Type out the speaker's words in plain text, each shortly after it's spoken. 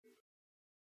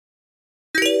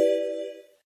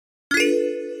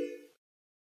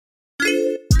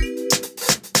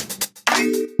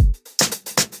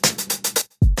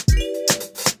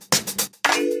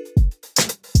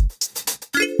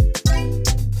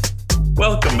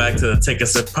Welcome back to the Take a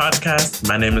Sip podcast.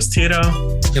 My name is Tito.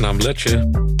 And I'm Leche.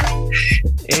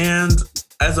 And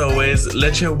as always,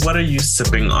 Leche, what are you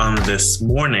sipping on this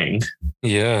morning?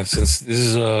 Yeah, since this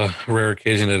is a rare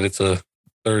occasion that it's a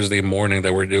Thursday morning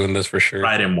that we're doing this for sure.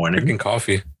 Friday morning. Drinking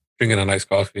coffee. Drinking a nice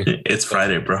coffee. It's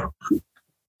Friday, bro.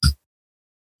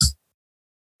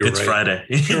 It's right. Friday.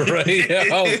 You're right. Yeah,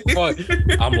 oh, fuck.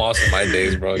 I'm lost in my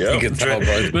days, bro. Yep. You can tell,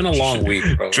 bro. It's been a long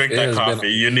week, bro. Drink that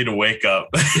coffee. You need to wake up.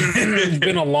 It's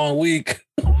been a long week.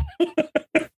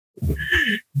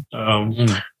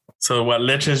 So what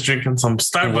Leche is drinking some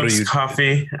Starbucks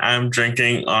coffee. I'm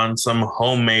drinking on some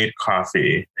homemade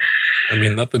coffee. I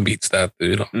mean, nothing beats that,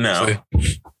 dude. No,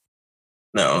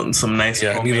 some nice I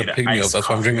need homemade to pick me up. That's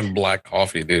why I'm drinking black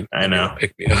coffee, dude. I know.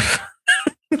 Pick me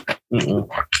up.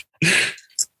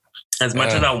 As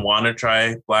much as I want to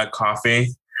try black coffee,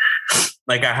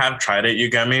 like I have tried it,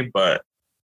 you get me, but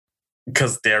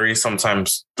because dairy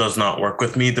sometimes does not work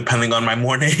with me depending on my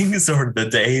mornings or the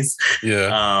days. Yeah.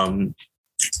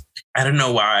 I don't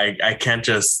know why I can't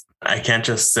just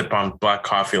sip on black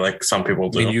coffee like some people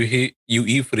do. I mean, you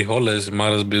eat frijoles, it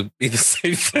might as well be the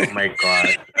same thing. Oh my God.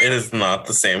 It is not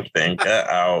the same thing. Get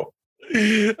out.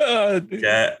 Get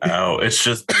out. It's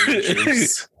just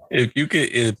juice. If you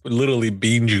could literally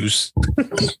bean juice.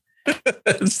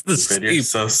 It's the same. You're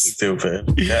so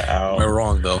stupid. Get out. Am I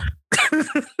wrong though?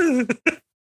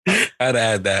 I'd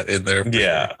add that in there.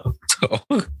 Yeah. So,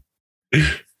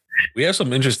 we have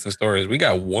some interesting stories. We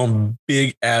got one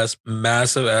big ass,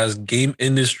 massive ass game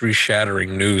industry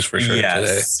shattering news for sure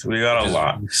today. We got a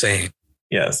lot. Insane.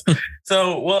 Yes.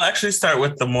 So we'll actually start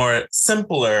with the more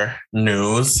simpler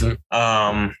news.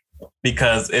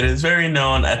 Because it is very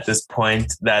known at this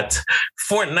point that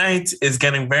Fortnite is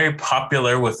getting very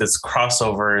popular with its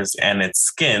crossovers and its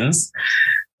skins.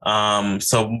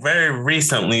 So very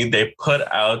recently, they put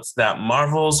out that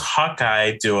Marvel's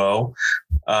Hawkeye duo,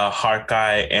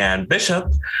 Hawkeye and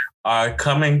Bishop, are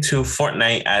coming to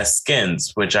Fortnite as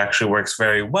skins, which actually works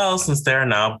very well since there are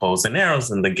now bows and arrows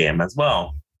in the game as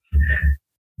well.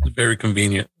 Very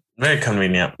convenient. Very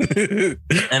convenient.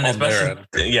 And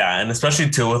especially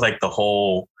too with like the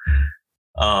whole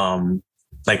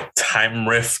like time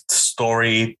rift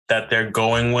story that they're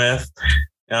going with.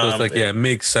 So it's like, it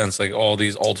makes sense. Like all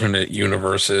these alternate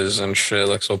universes and shit.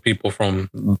 Like, so people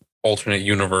from alternate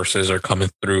universes are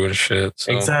coming through and shit.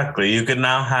 So. Exactly. You could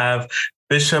now have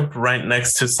Bishop right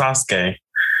next to Sasuke.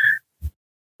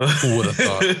 Who would have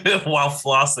thought? While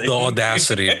flossing. The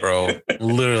audacity, bro.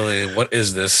 Literally, what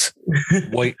is this?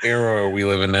 What era are we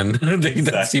living in? I think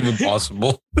that's even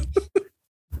possible.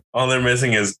 All they're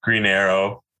missing is Green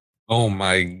Arrow. Oh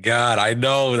my God. I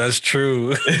know. That's true.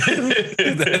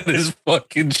 That is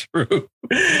fucking true.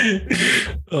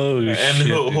 Oh, and shit.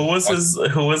 Who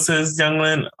was his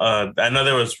youngling? I know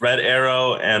there was Red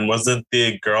Arrow, and wasn't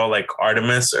the girl like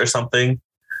Artemis or something?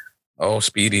 Oh,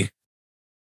 Speedy.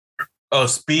 Oh,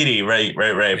 Speedy, right.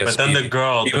 Yeah, but Speedy. then the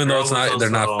girl, even though it's not, they're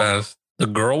not fast. The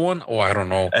girl one? Oh, I don't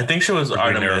know. I think she was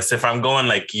Artemis. If I'm going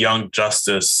like Young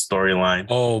Justice storyline.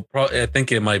 Oh, I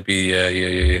think it might be.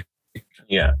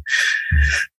 Yeah.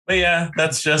 But yeah,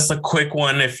 that's just a quick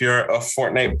one. If you're a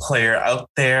Fortnite player out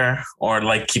there, or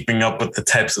like keeping up with the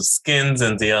types of skins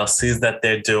and DLCs that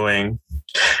they're doing,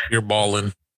 you're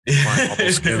balling. Buying all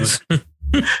those skins.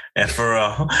 And for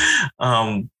real.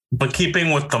 But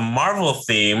keeping with the Marvel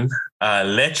theme,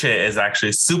 Leche is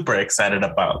actually super excited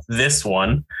about this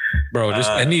one. Bro, just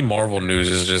any Marvel news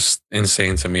is just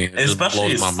insane to me. It just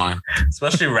blows my mind.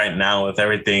 Especially right now with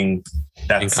everything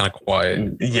that's kind of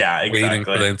quiet. Yeah, exactly. Waiting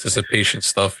for the anticipation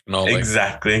stuff.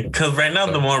 Exactly. Because right now,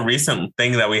 the more recent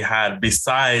thing that we had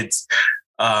besides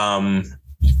the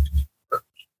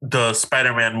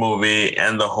Spider-Man movie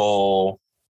and the whole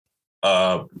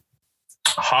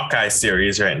Hawkeye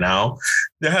series right now,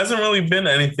 there hasn't really been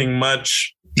anything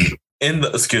much in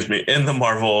the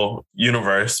Marvel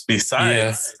universe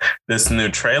besides this new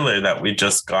trailer that we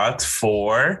just got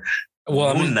for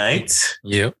Moon Knight.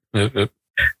 Yep.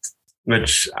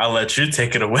 Which I'll let you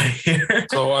take it away here.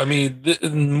 So, I mean,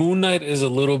 Moon Knight is a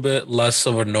little bit less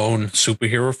of a known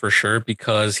superhero for sure,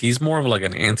 because he's more of like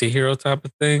an anti-hero type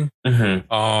of thing.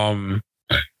 Mm-hmm.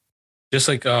 Just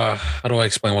like, how do I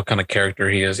explain what kind of character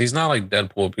he is? He's not like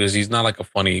Deadpool, because he's not like a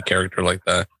funny character like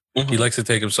that. Mm-hmm. He likes to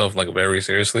take himself like very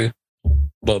seriously.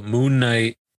 But Moon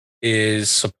Knight is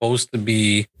supposed to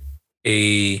be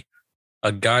a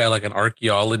guy, like an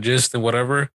archaeologist and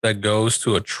whatever, that goes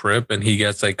to a trip and he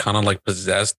gets like kind of like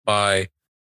possessed by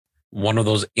one of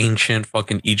those ancient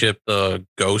fucking Egypt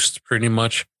ghosts, pretty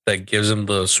much, that gives him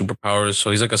the superpowers.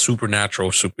 So he's like a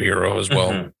supernatural superhero as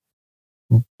well. Mm-hmm.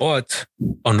 But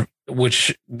on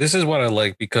which this is what I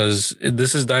like, because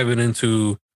this is diving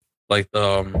into like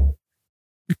the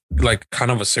like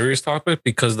kind of a serious topic,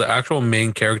 because the actual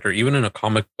main character, even in the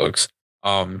comic books,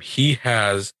 he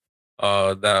has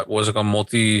that was like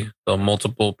the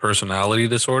multiple personality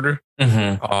disorder.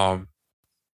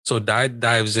 So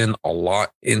dives in a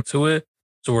lot into it,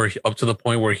 so where up to the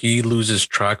point where he loses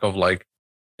track of like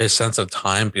his sense of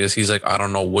time, because he's like, I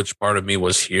don't know which part of me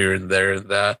was here and there and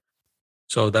that.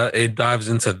 So that it dives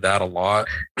into that a lot,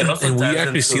 and we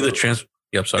actually see the trans.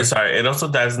 Yep, sorry. It also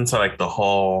dives into like the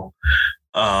whole,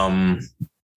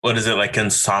 what is it, like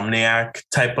insomniac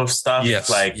type of stuff? Yes,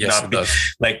 like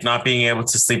not being able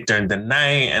to sleep during the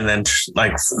night, and then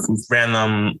like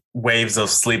random waves of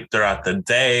sleep throughout the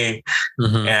day,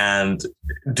 and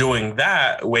doing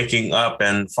that, waking up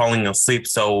and falling asleep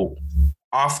so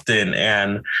often,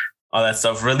 and all that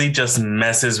stuff really just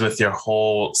messes with your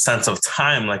whole sense of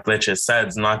time. Like Lich said,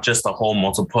 it's not just the whole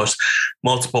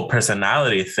multiple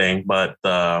personality thing, but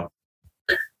the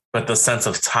sense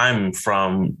of time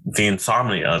from the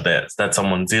insomnia that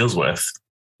someone deals with.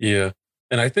 Yeah.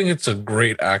 And I think it's a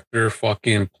great actor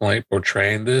fucking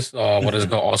portraying this. What is it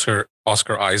called?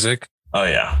 Oscar Isaac. Oh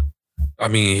yeah. I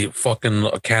mean, fucking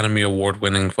Academy Award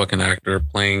winning fucking actor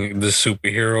playing this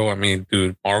superhero. I mean,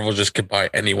 dude, Marvel just could buy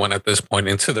anyone at this point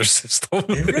into their system.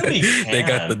 They really can. They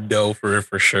got the dough for it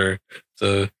for sure.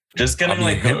 So just getting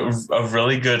a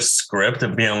really good script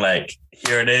and being like,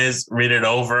 here it is, read it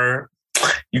over.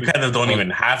 You kind of don't even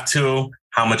have to.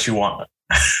 How much you want?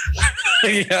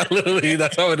 Yeah, literally,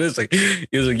 that's how it is. Like, he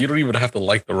was like, you don't even have to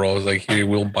like the role. It's like, here,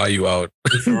 we'll buy you out.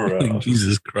 Like,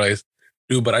 Jesus Christ.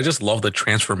 Dude, but I just love the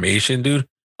transformation, dude.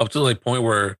 Up to the point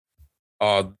where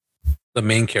the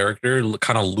main character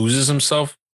kind of loses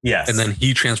himself. Yes. And then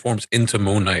he transforms into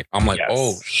Moon Knight. I'm like,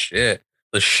 oh shit.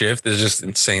 The shift is just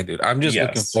insane, dude. I'm just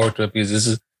looking forward to it, because this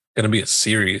is going to be a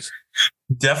series.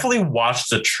 Definitely watch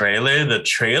the trailer. The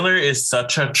trailer is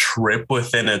such a trip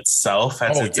within itself,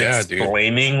 as it's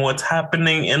explaining what's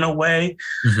happening in a way.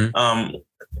 And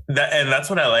that's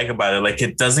what I like about it. Like,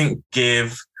 it doesn't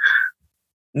give.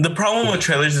 The problem with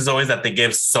trailers is always that they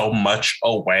give so much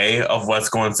away of what's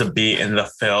going to be in the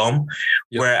film.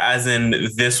 Whereas in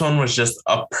this one was just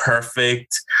a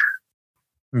perfect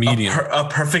medium, a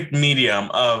perfect medium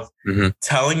of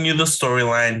telling you the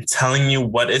storyline, telling you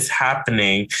what is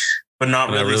happening, but not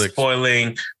really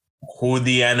spoiling who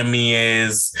the enemy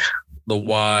is, the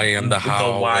why and the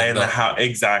how. The why and the how.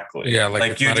 Exactly. Yeah.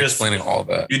 Like you're just explaining all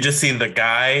that. You just see the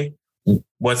guy,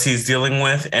 what he's dealing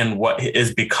with, and what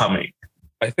is becoming.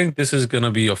 I think this is going to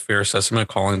be a fair assessment,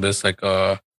 calling this like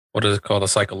what is it called? A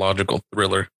psychological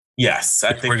thriller. Yes.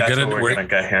 I think that's what we're going to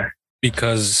get here.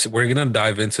 Because we're going to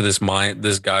dive into the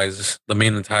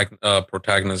main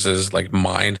protagonist's like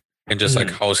mind, and just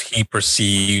like how he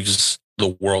perceives the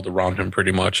world around him,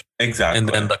 pretty much. Exactly. And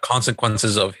then the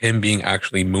consequences of him being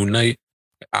actually Moon Knight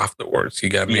afterwards. You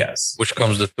get me? Yes. Which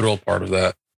comes the thrill part of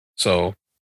that. So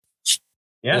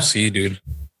we'll see, dude.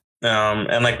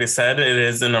 And like they said, it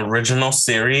is an original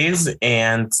series,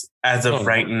 and as of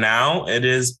right now, it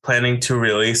is planning to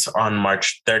release on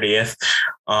March 30th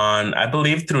on, I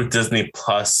believe, through Disney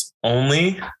Plus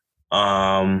only.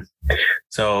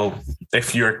 So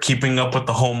if you're keeping up with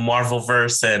the whole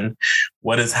Marvelverse and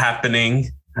what is happening,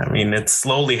 I mean, it's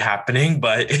slowly happening,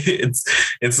 but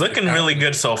it's looking really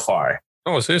good so far.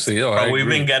 Oh, seriously. What we've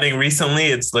been getting recently,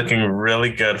 it's looking really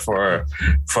good for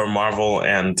Marvel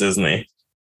and Disney.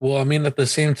 Well, I mean, at the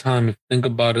same time, think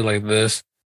about it like this.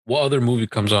 What other movie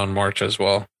comes out in March as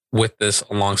well with this,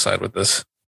 alongside with this?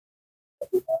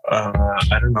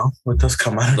 I don't know. What does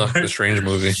come out? Doctor Strange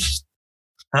movie.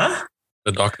 Huh?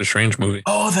 The Doctor Strange movie.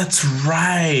 Oh, that's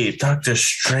right. Doctor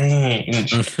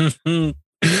Strange. So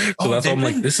that's why I'm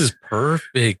like, this is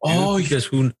perfect. Dude. Oh, because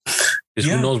who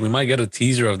knows? We might get a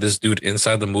teaser of this dude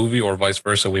inside the movie, or vice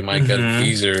versa. We might get a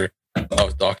teaser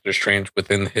of Doctor Strange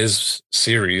within his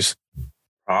series.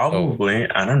 Probably.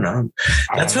 I don't know.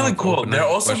 That's really cool. There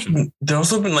also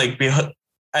been like,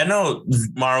 I know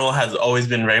Marvel has always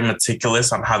been very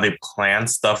meticulous on how they plan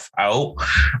stuff out,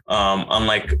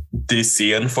 unlike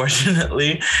DC,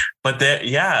 unfortunately. But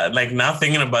like now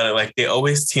thinking about it, like they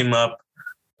always team up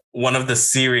one of the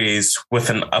series with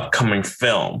an upcoming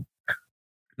film.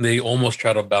 They almost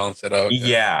try to balance it out.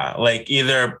 Yeah, like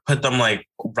either put them like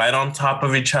right on top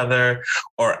of each other,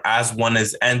 or as one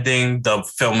is ending, the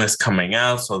film is coming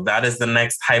out. So that is the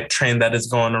next hype train that is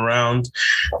going around.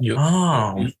 Yep.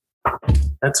 Oh,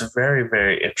 that's very,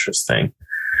 very interesting.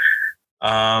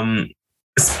 I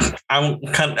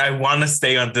want to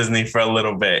stay on Disney for a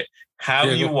little bit.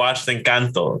 Have you watched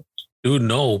Encanto? Dude,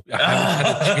 no, I haven't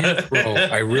had a chance, bro.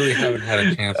 I really haven't had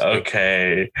a chance.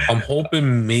 Okay. I'm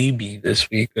hoping maybe this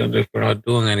weekend if we're not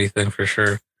doing anything for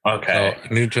sure. Okay. So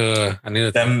I need to.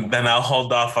 Then I'll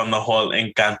hold off on the whole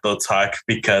Encanto talk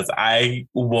because I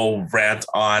will rant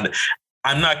on.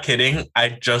 I'm not kidding. I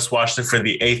just watched it for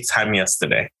the 8th time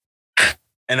yesterday,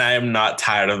 and I am not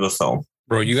tired of the film.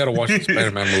 Bro, you got to watch the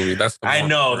Spider-Man movie. That's I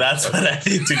know. That's what I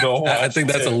need to go watch. I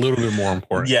think that's a little bit more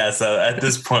important. Yeah. So at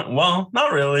this point, well,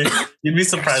 not really. You'd be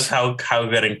surprised how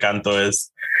good Encanto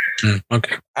is.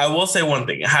 Okay. I will say one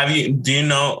thing. Do you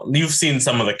know? You've seen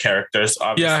some of the characters,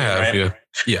 obviously. Yeah, I have. Right?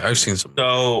 Yeah, I've seen some.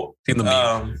 So,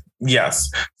 yes.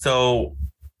 So,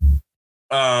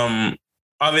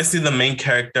 obviously, the main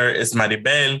character is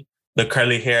Maribel, the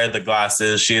curly hair, the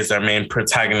glasses. She is our main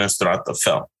protagonist throughout the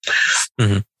film.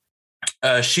 Mm-hmm.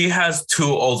 She has 2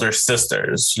 older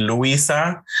sisters,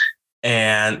 Luisa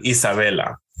and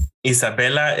Isabela.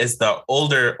 Isabela is the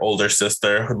older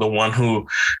sister, the one who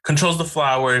controls the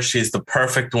flowers. She's the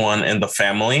perfect one in the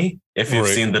family, if you've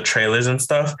seen the trailers and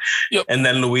stuff. Yep. And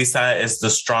then Luisa is the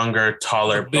stronger,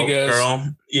 taller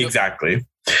girl. Yep. Exactly.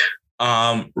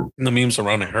 The memes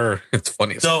surrounding her, it's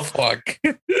funny as fuck.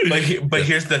 but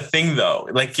here's the thing though,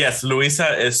 like, yes,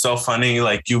 Luisa is so funny.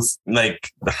 Like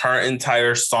her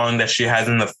entire song that she has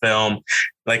in the film,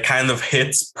 like, kind of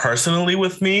hits personally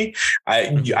with me.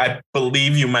 I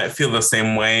believe you might feel the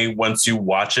same way once you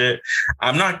watch it.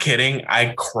 I'm not kidding.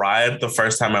 I cried the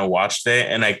first time I watched it,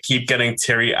 and I keep getting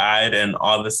teary-eyed in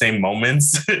all the same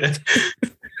moments. I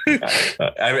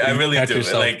really do.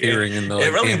 Like, it really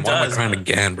does. Why am I crying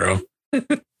again, bro?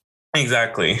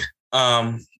 Exactly.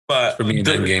 But for me,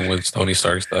 the game was Tony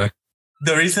Stark's die.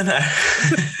 The reason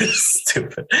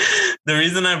The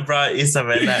reason I brought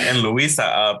Isabela and Luisa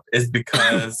up is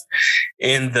because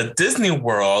in the Disney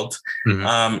world,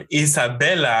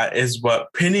 Isabela is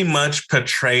what pretty much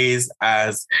portrays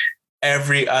as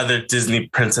every other Disney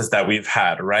princess that we've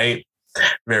had, right?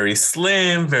 Very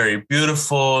slim, very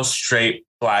beautiful, straight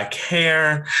black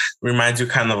hair, reminds you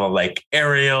kind of a like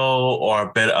Ariel or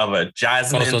a bit of a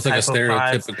Jasmine. So it's like a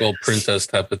stereotypical princess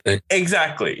type of thing.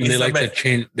 Exactly. And they like to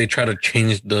change. They try to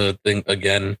change the thing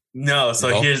again. Here's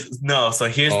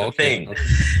the thing.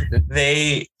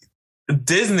 Okay.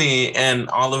 Disney and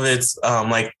all of its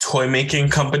like toy making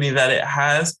company that it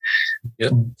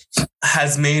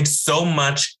has made so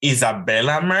much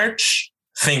Isabela merch,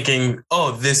 thinking,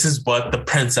 oh, this is what the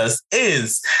princess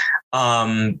is.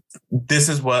 This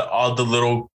is what all the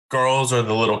little girls or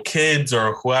the little kids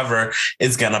or whoever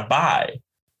is gonna buy.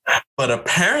 But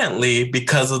apparently,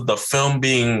 because of the film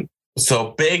being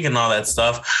so big and all that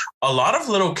stuff, a lot of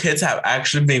little kids have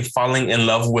actually been falling in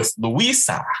love with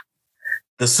Luisa,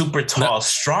 the super tall,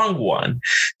 strong one.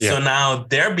 Yeah. So now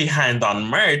they're behind on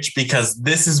merch because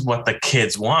this is what the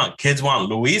kids want. Kids want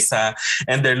Luisa,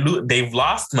 and they've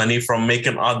lost money from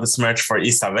making all this merch for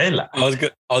Isabela.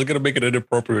 I was gonna make an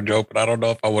inappropriate joke, but I don't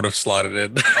know if I would have slotted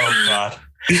it. Oh God!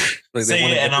 Like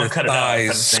say it, and I'll cut it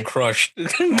out. Crushed.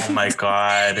 Oh my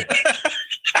God!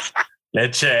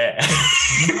 Leche.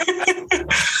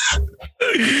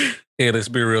 Hey, let's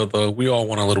be real though. We all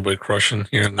want a little bit crushing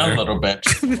here and there. A little bit.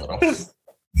 Just a little.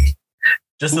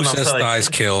 Just who says thighs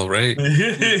kill, right?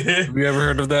 Have you ever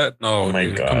heard of that? No. Oh my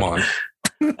God. Come on.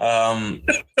 I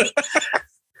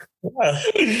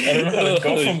don't know how to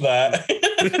go from that.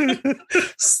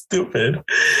 Stupid.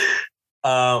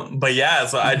 But yeah,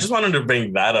 so I just wanted to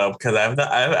bring that up because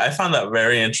I found that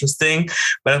very interesting.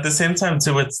 But at the same time,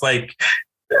 too, it's like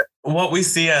what we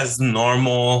see as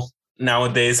normal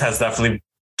nowadays has definitely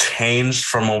changed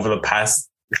from over the past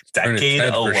decade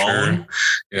alone. Sure.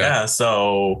 Yeah.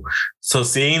 So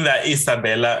seeing that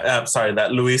that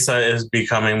Luisa is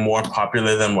becoming more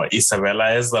popular than what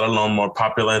Isabela is, let alone more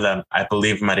popular than I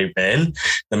believe Maribel,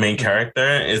 the main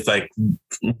character, is like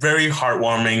very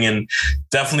heartwarming and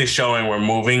definitely showing we're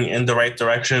moving in the right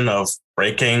direction of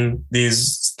breaking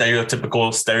these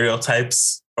stereotypical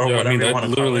stereotypes or whatever you want to call it.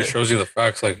 Literally shows you the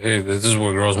facts. Like, hey, this is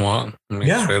what girls want.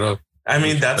 Straight up. I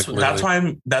mean, that's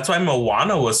why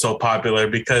Moana was so popular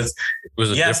because it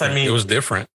was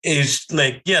different. It's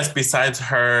like, yes, besides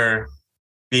her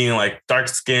being like dark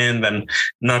skinned and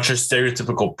not your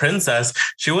stereotypical princess,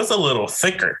 she was a little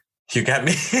thicker. You get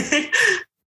me?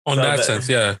 On so that sense,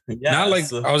 yeah. Not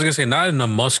like I was gonna say, not in a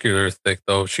muscular thick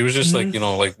though. She was just like,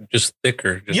 like just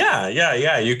thicker. Just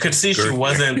yeah. You could see she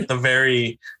wasn't the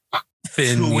very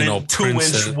thin,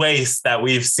 2-inch waist that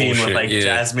we've seen with like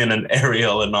Jasmine and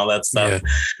Ariel and all that stuff. Yeah.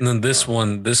 And then this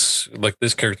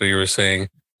character you were saying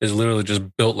is literally just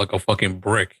built like a fucking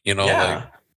brick, like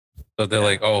So they're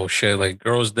like, oh shit, like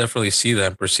girls definitely see that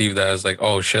and perceive that as like,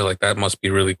 oh shit, like that must be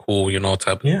really cool,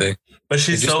 type of thing. But It's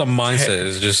she's just so the mindset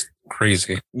is just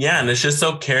crazy. Yeah, and it's just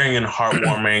so caring and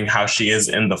heartwarming how she is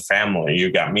in the family.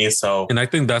 You got me. So, and I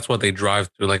think that's what they drive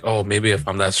through. Like, oh, maybe if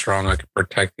I'm that strong, I can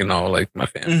protect, like my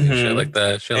family and shit like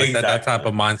that. Shit like that type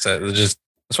of mindset. It's just,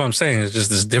 that's what I'm saying. It's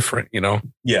just different,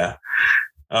 Yeah.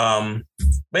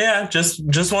 But yeah,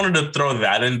 just wanted to throw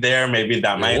that in there. Maybe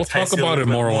that might. We'll talk about it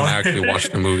more when I actually watch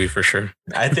the movie for sure.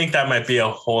 I think that might be a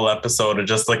whole episode of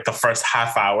just like the first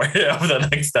half hour of the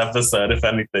next episode, if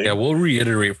anything. Yeah, we'll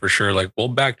reiterate for sure. Like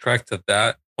we'll backtrack to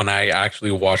that when I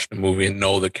actually watch the movie and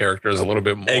know the characters a little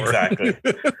bit more. Exactly.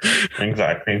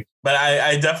 But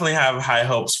I definitely have high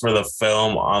hopes for the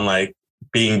film on like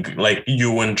being like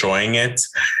you enjoying it.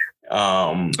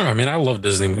 I mean, I love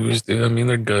Disney movies, dude. I mean,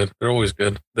 they're good. They're always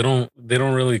good. They don't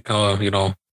really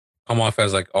come off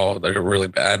as like, oh, they're really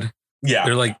bad. Yeah.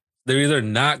 They're either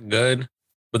not good,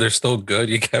 but they're still good.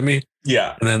 You get me?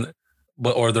 Yeah. And then,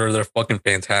 or they're fucking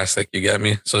fantastic. You get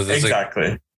me? So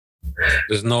exactly.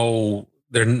 There's no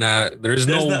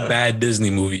bad Disney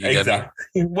movie. You get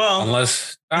me? Well,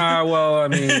 unless, I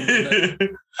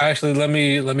mean, actually, let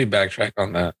me backtrack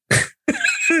on that.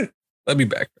 Let me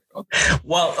backtrack.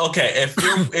 Well, okay.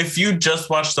 If you just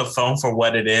watch the film for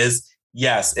what it is,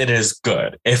 yes, it is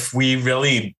good. If we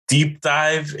really deep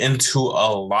dive into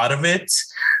a lot of it,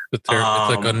 it's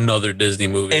like another Disney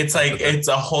movie. It's like it's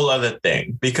a whole other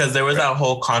thing because there was that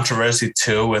whole controversy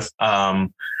too with God,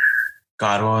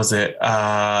 what was it?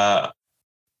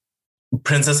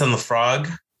 Princess and the Frog.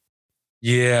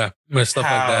 Yeah, stuff like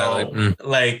that.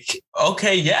 Like,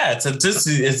 okay, yeah, it's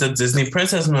a Disney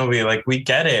princess movie. Like, we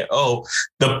get it. Oh,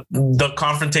 the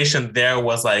confrontation there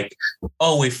was like,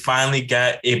 oh, we finally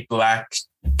get a black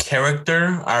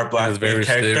character, our black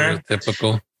character,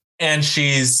 typical, and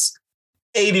she's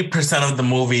 80% of the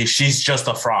movie. She's just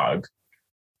a frog.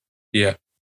 Yeah,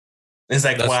 it's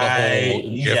like, why?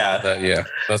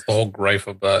 That's the whole gripe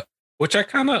of that. Which I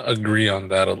kind of agree on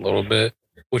that a little bit.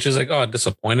 Which is like, oh,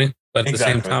 disappointing. But at the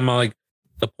same time, I'm like,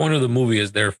 the point of the movie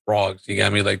is they're frogs. You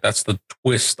get me? Like, that's the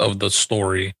twist of the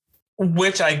story.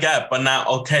 Which I get, but not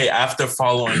okay. After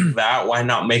following that, why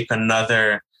not make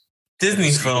another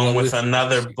Disney film with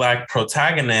another black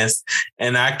protagonist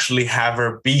and actually have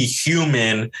her be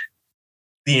human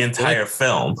the entire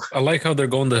film? I like how they're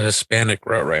going the Hispanic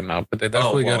route right now, but they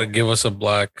definitely got to give us a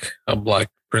black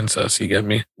princess. You get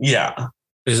me? Yeah.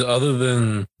 Because other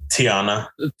than Tiana,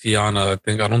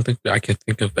 I don't think I can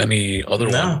think of any other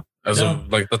one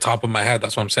of like the top of my head.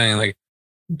 That's what I'm saying. Like,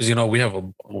 because we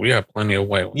have plenty of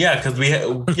white ones. Yeah, because we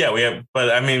have.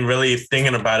 But I mean, really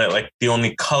thinking about it, like the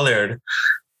only colored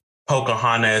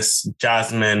Pocahontas,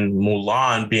 Jasmine,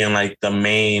 Mulan being like the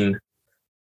main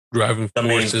driving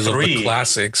forces of the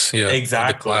classics. Yeah,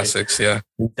 exactly. The classics. Yeah.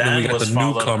 Then we got the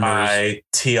newcomers by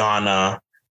Tiana,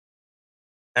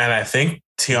 and I think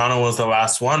Tiana was the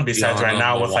last one besides right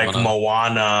now with like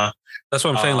Moana. That's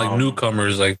what I'm saying. Like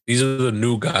newcomers, like these are the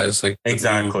new guys, like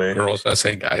exactly girls. I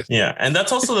say guys. Yeah. And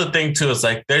that's also the thing too, is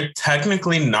like, they're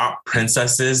technically not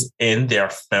princesses in their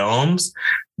films,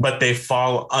 but they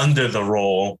fall under the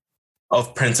role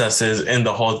of princesses in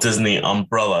the whole Disney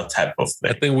umbrella type of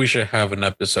thing. I think we should have an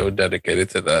episode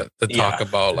dedicated to that, to talk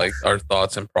about like our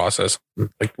thoughts and process,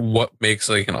 like what makes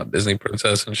like, Disney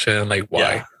princess and shit, and like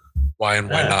why and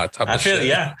why not type of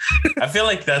shit. I feel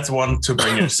like that's one to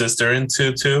bring your sister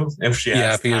into too, if she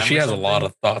has because she has a lot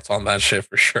of thoughts on that shit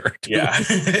for sure. Too. Yeah.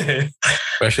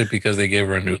 Especially because they gave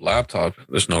her a new laptop.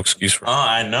 There's no excuse for her. Oh,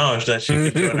 I know that she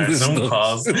could do her Zoom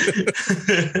calls. So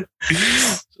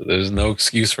there's no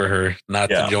excuse for her not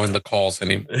to join the calls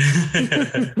anymore.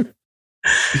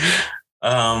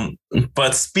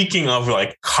 But speaking of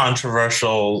like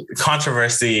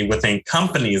controversy within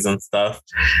companies and stuff,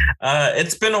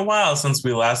 it's been a while since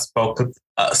we last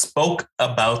spoke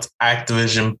about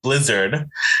Activision Blizzard,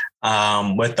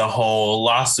 with the whole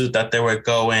lawsuit that they were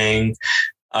going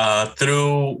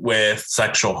through with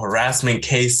sexual harassment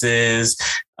cases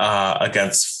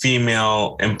against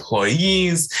female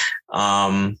employees.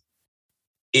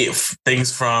 If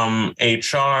things from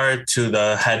HR to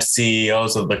the head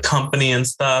CEOs of the company and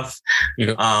stuff.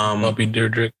 Yeah, Bobby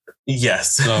Deirdre.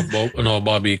 Yes. No,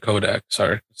 Bobby Kodak.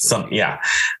 Sorry.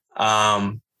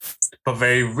 But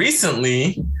very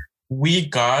recently, we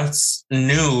got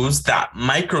news that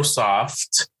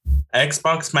Microsoft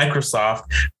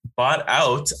bought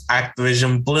out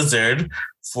Activision Blizzard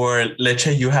for, Leche,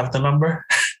 you have the number?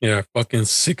 Yeah, fucking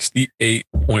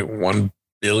 $68.1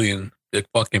 billion. The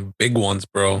fucking big ones,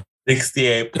 bro.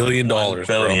 $68 billion.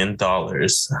 That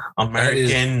is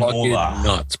American fucking moolah.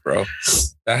 nuts, bro.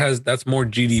 That's more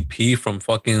GDP from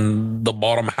fucking the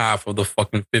bottom half of the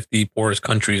fucking 50 poorest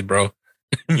countries, bro.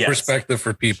 Yes. Perspective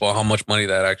for people, how much money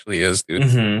that actually is, dude.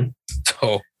 Mm-hmm.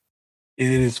 So it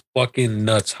is fucking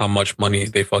nuts how much money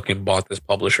they fucking bought this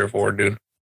publisher for, dude.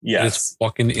 Yes. It's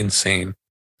fucking insane.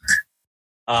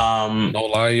 No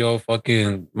lie, yo,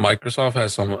 fucking Microsoft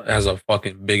has a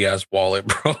fucking big ass wallet,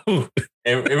 bro.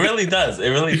 it really does. It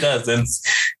really does. And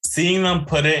seeing them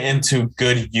put it into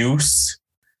good use,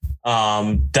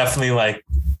 definitely like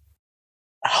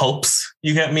helps,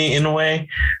 you get me, in a way,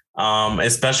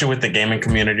 especially with the gaming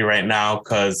community right now,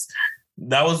 because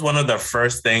that was one of the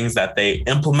first things that they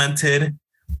implemented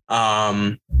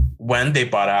when they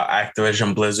bought out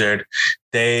Activision Blizzard.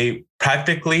 They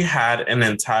practically had an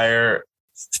entire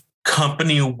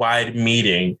company-wide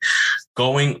meeting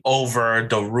going over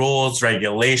the rules,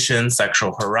 regulations,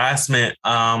 sexual harassment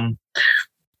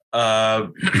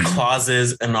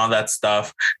clauses and all that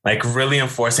stuff, like really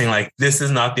enforcing like, this is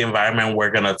not the environment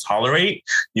we're going to tolerate.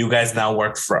 You guys now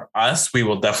work for us. We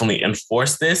will definitely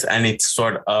enforce this. Any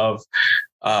sort of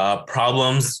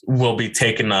problems will be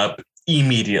taken up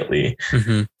immediately.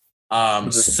 Mm-hmm.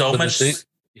 So much.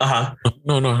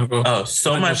 No. Go. Oh,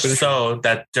 so much so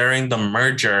that during the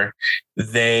merger,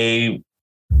 during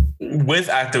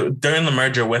the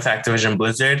merger with Activision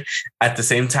Blizzard, at the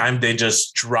same time, they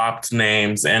just dropped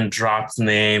names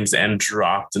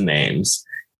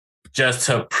just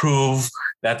to prove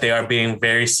that they are being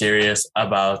very serious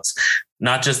about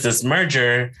not just this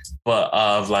merger, but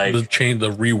of like the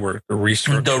rework, the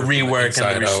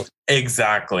restructure,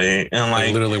 exactly. And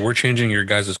like literally, we're changing your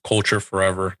guys' culture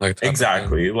forever. Like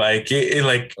exactly,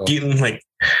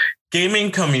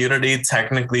 gaming community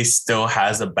technically still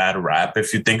has a bad rap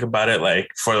if you think about it.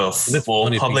 Like for the full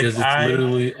public eye, it's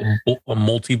literally a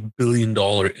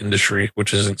multi-billion-dollar industry,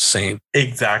 which is insane.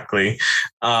 Exactly,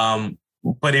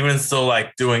 but even still,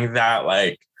 like doing that,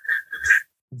 like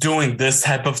doing this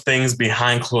type of things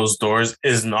behind closed doors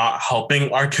is not helping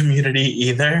our community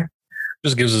either.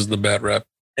 Just gives us the bad rap.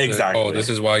 Exactly. Oh, this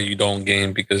is why you don't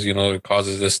game, because it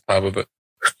causes this type of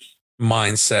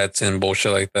mindsets and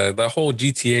bullshit like that. That whole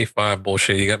GTA 5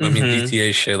 bullshit. You got,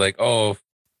 GTA shit, like, oh,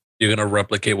 you're gonna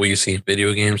replicate what you see in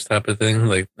video games type of thing.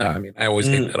 Like, nah, I always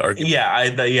hate that argument.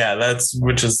 That's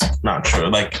which is not true.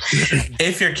 Like,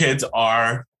 if your kids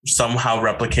are somehow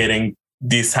replicating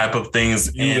these type of things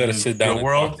in the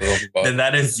world, then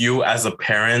that is you as a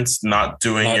parent not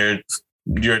doing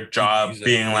your job,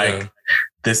 being like,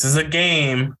 this is a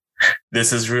game,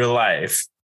 this is real life.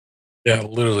 Yeah,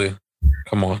 literally.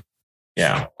 Come on.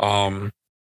 Yeah.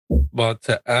 But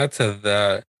to add to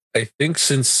that, I think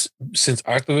since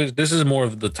Activision, this is more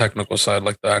of the technical side,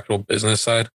 like the actual business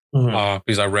side.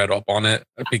 Because I read up on it,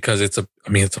 because it's a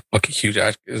fucking huge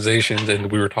accusation,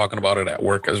 and we were talking about it at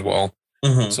work as well.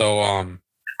 So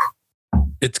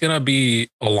it's gonna be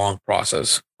a long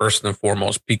process, first and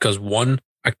foremost, because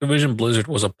Activision Blizzard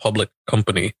was a public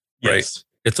company, right? Yes.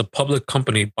 It's a public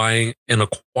company buying and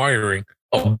acquiring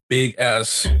a big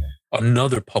ass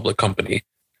another public company.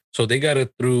 So they got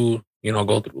it through,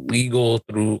 go through legal,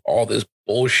 through all this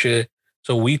bullshit.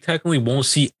 So we technically won't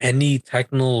see any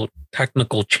technical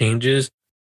changes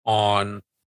on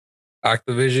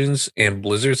Activision's and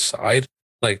Blizzard's side,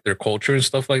 like their culture and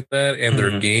stuff like that, and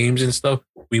their games and stuff.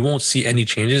 We won't see any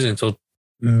changes until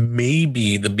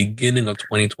maybe the beginning of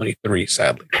 2023,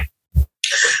 sadly.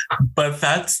 But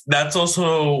that's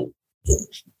also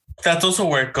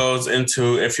where it goes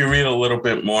into, if you read a little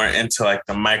bit more into like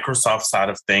the Microsoft side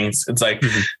of things, it's like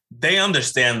they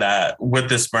understand that with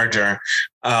this merger,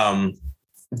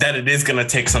 that it is going to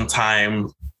take some time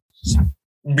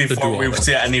before we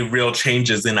see any real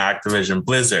changes in Activision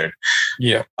Blizzard.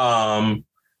 Yeah.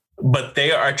 But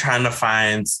they are trying to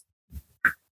find,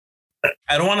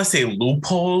 I don't want to say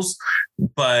loopholes,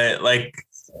 but like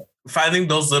finding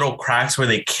those little cracks where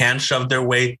they can shove their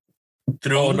way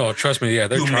through. Oh no, trust me. Yeah,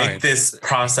 they're trying to make this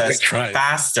process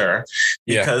faster,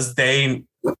 because they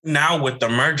now with the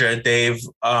merger, they've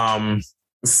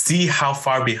see how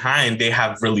far behind they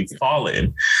have really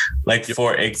fallen. Like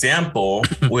for example,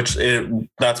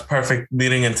 that's perfect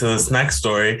leading into this next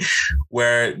story,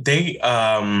 where they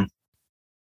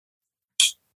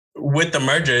with the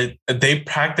merger, they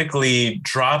practically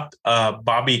dropped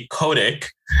Bobby Kotick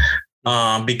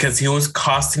because he was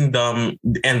costing them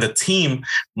and the team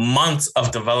months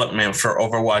of development for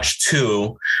Overwatch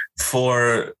 2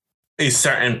 for a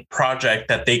certain project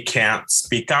that they can't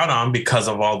speak out on because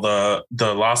of all the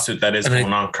lawsuit that is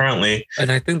going on currently.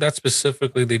 And I think that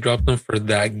specifically they dropped him for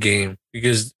that game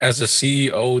because as a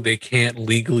CEO, they can't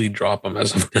legally drop him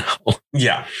as of now.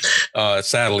 Yeah.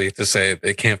 Sadly to say,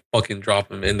 they can't fucking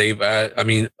drop him. And they've, I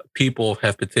mean, people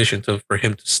have petitioned for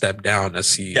him to step down as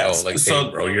CEO. Yes. Like, so,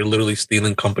 hey, bro, you're literally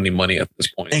stealing company money at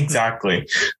this point. Exactly.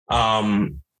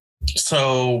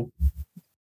 So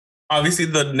obviously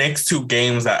the next two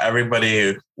games that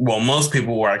most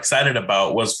people were excited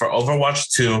about was for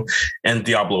Overwatch 2 and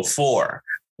Diablo 4,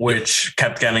 which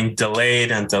kept getting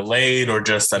delayed or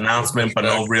just announcement, but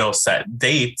no real set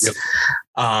dates. Yep.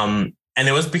 And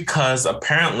it was because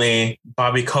apparently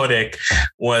Bobby Kotick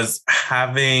was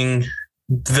having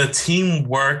the team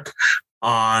work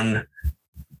on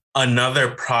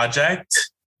another project,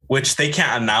 which they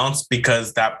can't announce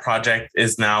because that project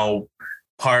is now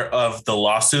part of the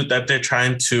lawsuit that they're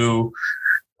trying to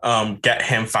get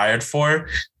him fired for,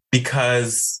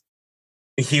 because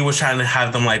he was trying to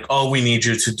have them like, oh, we need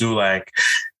you to do like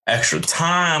extra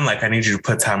time. Like, I need you to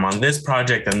put time on this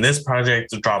project and this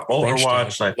project to drop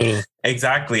Overwatch. Like,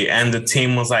 exactly. And the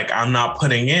team was like, I'm not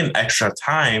putting in extra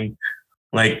time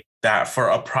like that for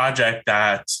a project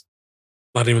that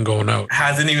not even going out,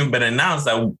 hasn't even been announced,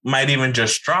 that might even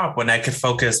just drop, when I could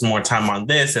focus more time on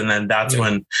this. And then that's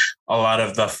when a lot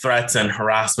of the threats and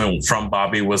harassment from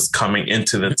Bobby was coming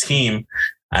into the team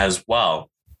as well.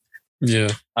 Yeah.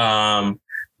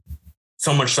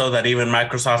 So much so that even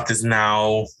Microsoft is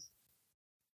now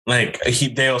like,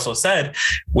 they also said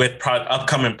with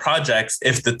upcoming projects,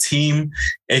 if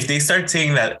they start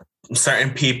seeing that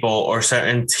certain people or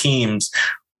certain teams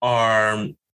are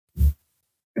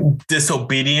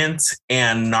disobedient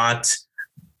and not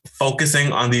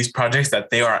focusing on these projects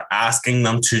that they are asking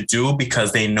them to do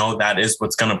because they know that is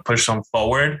what's going to push them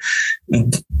forward,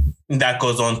 that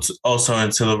goes on also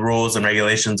into the rules and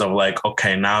regulations of like,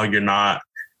 okay, now you're not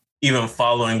even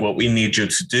following what we need you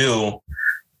to do.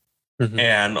 Mm-hmm.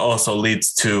 And also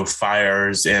leads to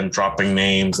fires and dropping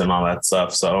names and all that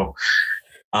stuff. So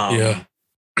I'm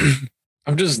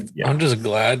just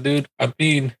glad, dude. I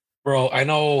mean, bro, I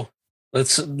know.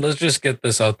 Let's just get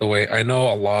this out the way. I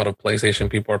know a lot of PlayStation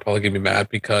people are probably gonna be mad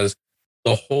because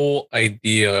the whole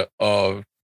idea of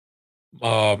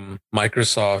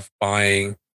Microsoft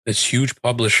buying this huge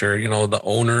publisher, you know, the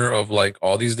owner of like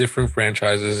all these different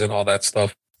franchises and all that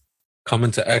stuff,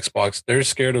 coming to Xbox, they're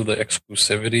scared of the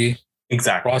exclusivity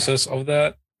process of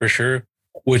that for sure.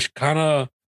 Which kind of,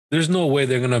 there's no way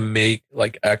they're gonna make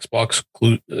like Xbox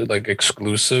like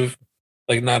exclusive.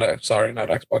 Like not Xbox.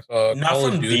 Not Call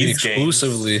from of Duty these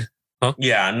exclusively. Games. Huh?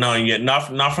 Yeah, no,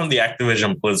 not from the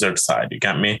Activision Blizzard side. You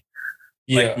got me?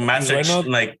 Yeah,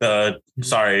 like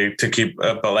sorry to keep,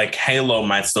 but like Halo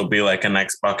might still be like an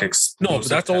Xbox exclusive. No, but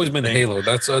that's always been Halo.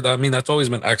 That's that's always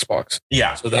been Xbox.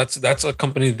 Yeah. So that's a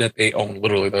company that they own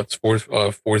literally. That's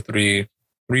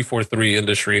 343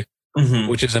 Industry, mm-hmm.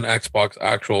 which is an Xbox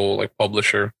actual like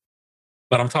publisher.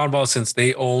 But I'm talking about since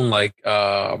they own like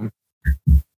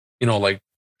like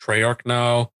Treyarch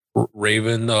now,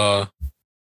 Raven, what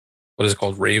is it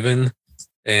called? Raven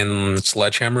and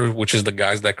Sledgehammer, which is the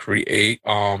guys that create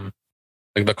like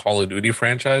the Call of Duty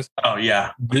franchise. Oh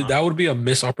yeah. That would be a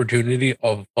missed opportunity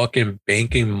of fucking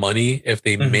banking money if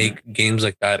they mm-hmm. make games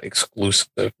like that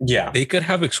exclusive. Yeah. They could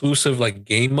have exclusive like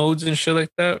game modes and shit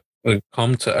like that, like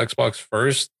come to Xbox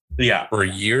first for a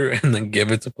year and then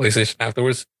give it to PlayStation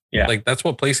afterwards. Yeah. Like that's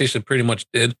what PlayStation pretty much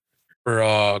did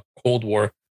for Cold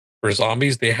War. For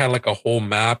zombies, they had like a whole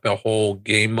map, a whole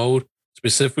game mode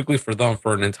specifically for them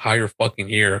for an entire fucking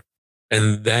year.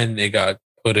 And then it got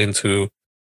put into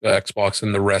the Xbox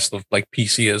and the rest of like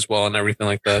PC as well and everything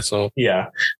like that. So yeah,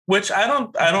 which I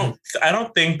don't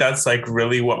think that's like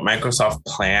really what Microsoft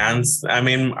plans. I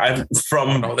mean,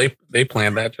 they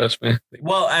planned that, trust me.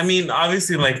 Well, I mean,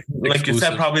 obviously like you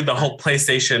said, probably the whole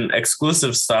PlayStation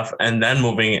exclusive stuff and then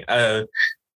moving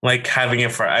like having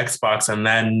it for Xbox and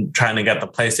then trying to get the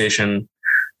PlayStation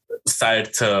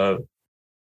side to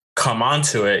come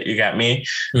onto it. You got me?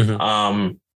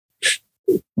 Mm-hmm.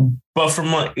 But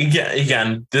from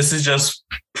again, this is just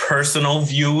personal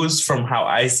views from how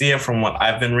I see it, from what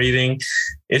I've been reading.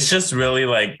 It's just really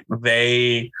like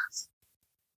they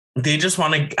just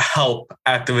want to help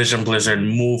Activision Blizzard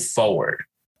move forward.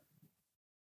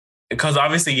 Because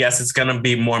obviously, yes, it's going to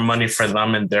be more money for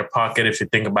them in their pocket if you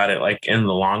think about it, like in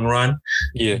the long run.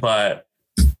 Yeah. But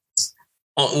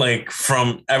like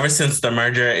from ever since the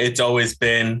merger, it's always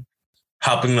been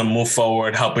helping them move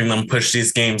forward, helping them push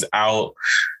these games out.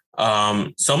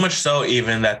 So much so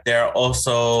even that they're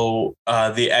also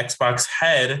the Xbox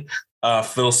head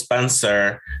Phil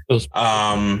Spencer,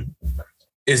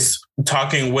 is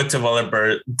talking with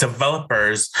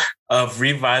developers of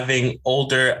reviving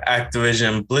older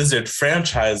Activision Blizzard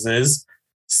franchises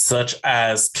such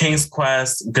as King's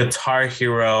Quest, Guitar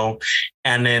Hero,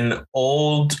 and an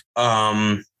old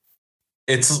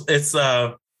it's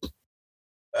a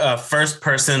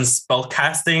first-person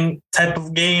spellcasting type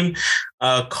of game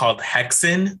called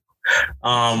Hexen,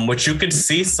 which you could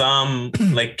see some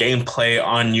like gameplay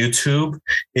on YouTube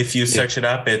if you search it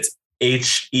up. It's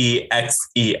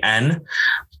Hexen.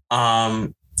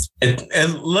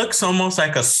 It looks almost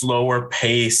like a slower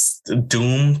paced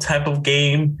Doom type of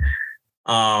game.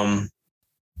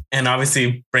 And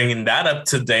obviously bringing that up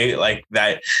to date, like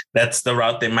that's the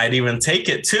route they might even take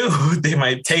it too. They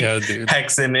might take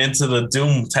Hexen into the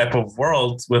Doom type of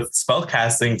world with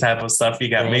spellcasting type of stuff. You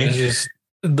got me? Just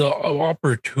the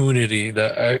opportunity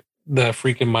that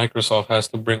freaking Microsoft has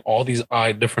to bring all these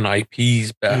different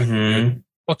IPs back. Mm-hmm.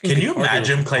 Can you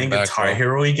imagine playing Guitar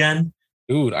Hero again?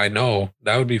 Dude, I know.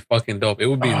 That would be fucking dope. It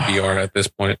would be in VR at this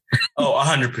point. Oh,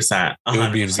 100%. It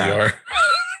would be in VR.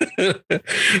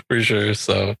 For sure.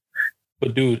 So,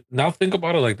 but dude, now think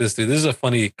about it like this, dude. This is a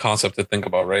funny concept to think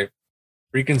about, right?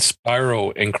 Freaking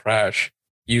Spyro and Crash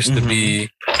used to be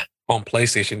on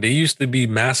PlayStation. They used to be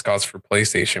mascots for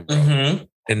PlayStation, bro.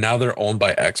 And now they're owned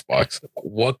by Xbox.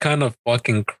 What kind of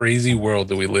fucking crazy world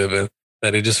do we live in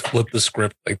that it just flipped the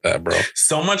script like that, bro?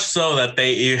 So much so that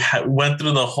they went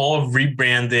through the whole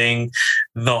rebranding,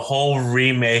 the whole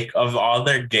remake of all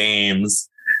their games.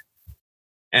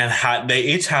 And they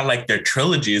each had like their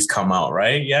trilogies come out,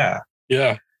 right? Yeah.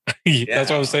 That's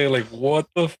what I'm saying. Like, what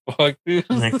the fuck, dude?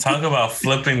 Like, talk about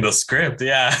flipping the script.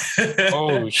 Yeah.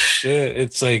 Oh shit!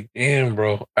 It's like, damn,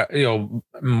 bro.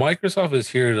 Microsoft is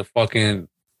here to fucking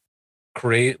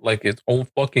create like its own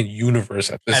fucking universe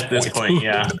at this point.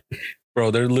 Yeah.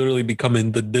 Bro, they're literally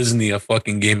becoming the Disney of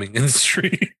fucking gaming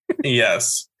industry.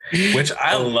 Yes. Which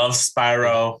I love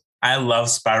Spyro. I love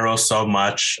Spyro so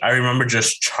much. I remember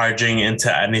just charging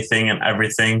into anything and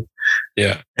everything.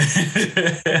 Yeah.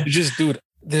 Just, dude,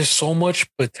 there's so much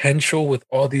potential with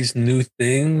all these new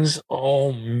things.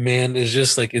 Oh, man. It's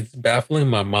just like, it's baffling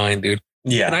my mind, dude.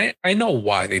 Yeah. And I know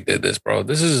why they did this, bro.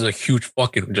 This is a huge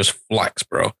fucking just flex,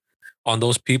 bro. On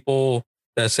those people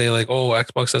that say like, oh,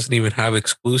 Xbox doesn't even have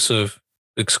exclusive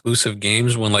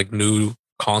games when like new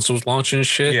consoles launching and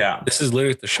shit. Yeah, this is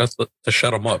literally to shut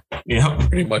them up. Yeah,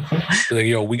 pretty much. Like,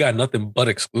 yo, we got nothing but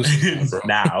exclusives, bro.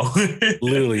 Now.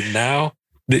 Literally now,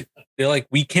 they're like,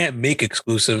 we can't make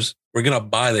exclusives. We're gonna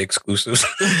buy the exclusives.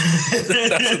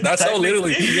 that's how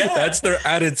literally. Yeah. That's their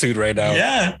attitude right now.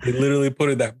 Yeah, they literally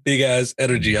putting that big ass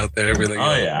energy out there. Everything.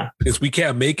 Oh yeah, because we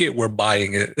can't make it, we're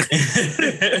buying it.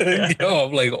 Yo,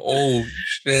 I'm like, oh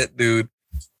shit, dude,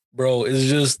 bro. It's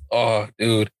just, oh,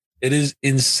 dude, it is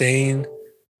insane.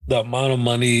 The amount of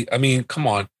money. I mean, come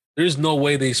on. There's no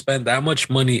way they spend that much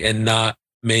money and not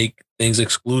make things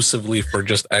exclusively for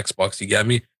just Xbox. You get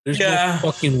me? There's no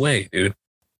fucking way, dude.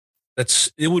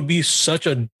 It would be such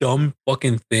a dumb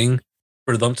fucking thing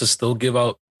for them to still give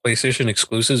out PlayStation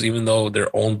exclusives, even though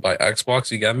they're owned by Xbox.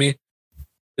 You get me?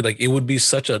 Like, it would be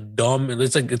such a dumb.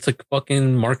 It's like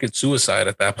fucking market suicide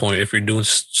at that point if you're doing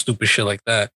stupid shit like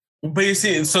that. But you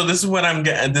see, so this is what I'm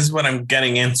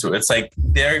getting into. It's like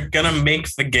they're gonna make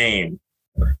the game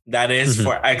that is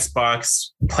for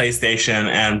Xbox, PlayStation,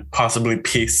 and possibly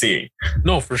PC.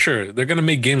 No, for sure, they're gonna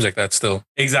make games like that still.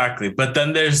 Exactly, but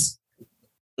then there's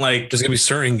gonna be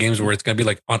certain games where it's gonna be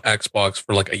like on Xbox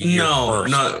for like a year.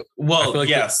 No. Well, like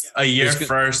a year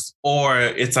first, or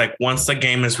it's like once the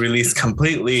game is released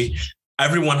completely,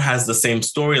 everyone has the same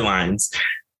storylines.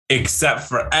 Except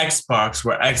for Xbox,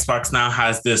 where Xbox now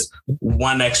has this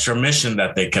one extra mission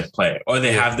that they could play, or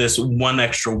they have this one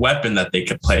extra weapon that they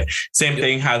could play. Same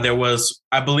thing how there was,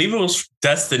 I believe it was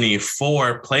Destiny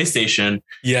for PlayStation,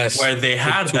 where they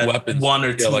had that weapons. One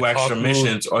or two extra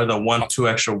missions, or the 1-2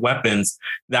 extra weapons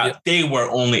that they were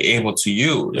only able to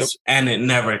use, and it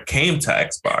never came to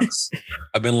Xbox.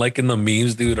 I've been liking the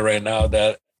memes, dude, right now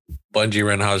that Bungie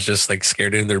right now is just like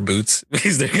scared in their boots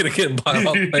because they're gonna get bought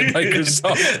out by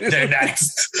Microsoft. They're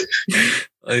next.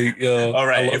 Like, yo, all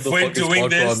right, if we're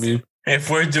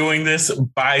doing this,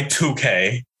 buy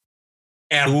 2K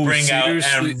and bring out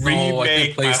and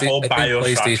remake my whole Bioshock.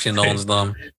 PlayStation owns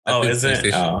them. Is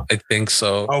it? Oh. I think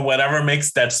so. Or whatever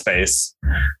makes Dead Space.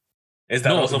 Is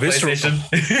that also PlayStation?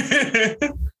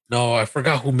 No, I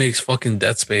forgot who makes fucking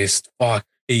Dead Space. Fuck.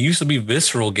 It used to be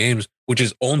Visceral Games, which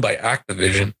is owned by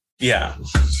Activision. Yeah.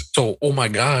 So, oh my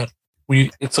God.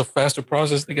 It's a faster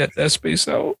process to get Dead Space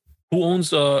out. Who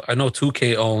owns, I know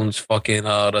 2K owns fucking,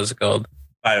 what's it called?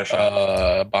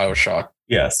 Bioshock. Bioshock.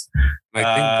 Yes.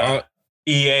 I think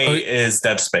EA is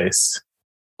Dead Space.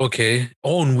 okay.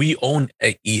 Oh, and we own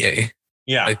EA.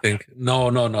 Yeah. I think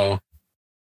no.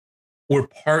 We're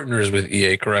partners with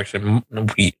EA. Correction.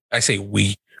 I say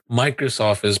we.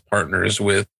 Microsoft is partners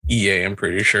with EA. I'm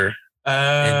pretty sure.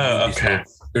 Okay.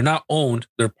 They're not owned.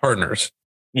 They're partners.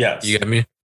 Yes. You get me?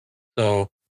 So,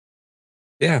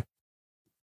 yeah.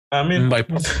 I mean,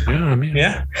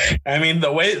 yeah. I mean,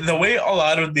 the way a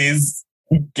lot of these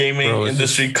gaming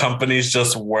industry companies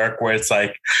just work, where it's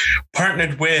like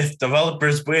partnered with,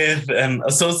 developers with, and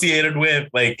associated with,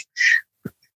 like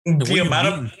the amount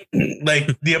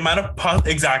of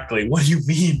exactly. What do you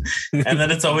mean? And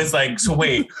then it's always like, so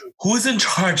wait, who's in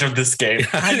charge of this game?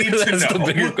 I need to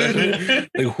know.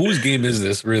 Like, whose game is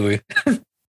this really?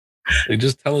 They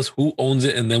just tell us who owns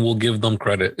it, and then we'll give them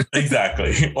credit.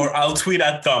 Exactly. Or I'll tweet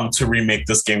at them to remake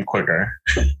this game quicker.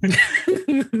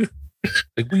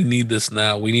 Like, we need this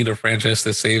now. We need a franchise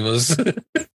to save us.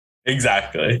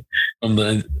 Exactly.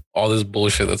 From all this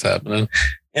bullshit that's happening.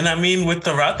 And I mean, with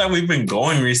the route that we've been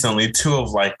going recently, too, of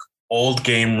like old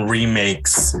game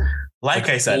remakes, like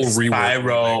I said,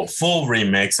 Spyro, full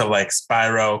remix of like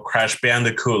Spyro, Crash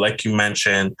Bandicoot, like you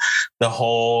mentioned, the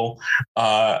whole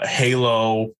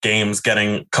Halo games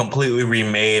getting completely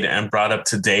remade and brought up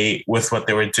to date with what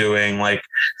they were doing. Like,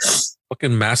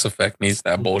 fucking Mass Effect needs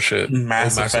that bullshit.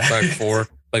 Mass Effect 4,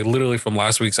 like literally from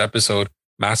last week's episode,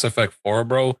 Mass Effect 4,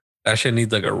 bro. That shit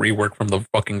needs like a rework from the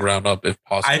fucking ground up if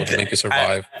possible to make it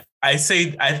survive. I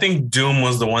think Doom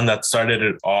was the one that started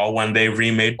it all when they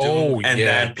remade Doom,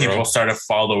 then people started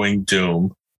following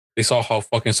Doom. They saw how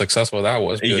fucking successful that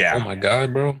was. Yeah. Oh my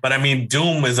god, bro. But I mean,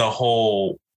 Doom is a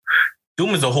whole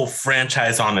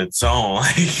franchise on its own.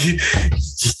 Like,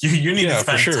 you need to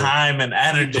spend time and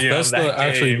energy on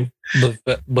that game.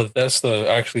 Bethesda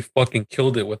actually fucking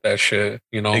killed it with that shit.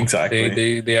 You know,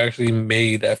 exactly. They actually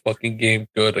made that fucking game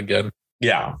good again.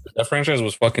 Yeah, that franchise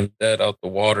was fucking dead out the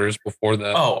waters before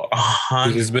that. Oh,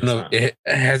 100%. It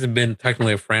hasn't been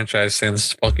technically a franchise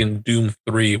since fucking Doom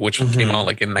 3, which came out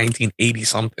like in 1980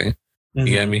 something. You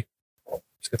get me?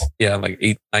 Yeah, like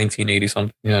 1980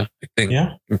 something. Yeah, I think.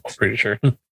 Yeah, I'm pretty sure.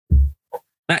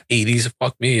 Not 80s.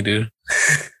 Fuck me, dude.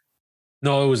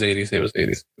 No, it was 80s. It was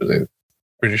 80s.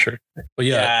 Pretty sure. But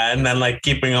yeah, and then like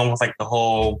keeping on with like the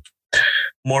whole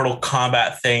Mortal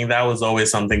Kombat thing, that was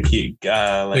always something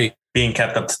being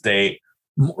kept up to date.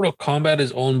 Mortal Kombat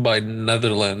is owned by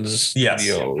Netherlands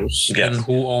Studios. Yes. And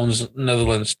who owns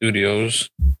Netherlands Studios?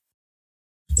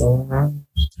 That's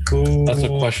a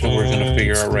question we're going to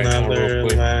figure out right now real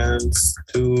quick. Netherlands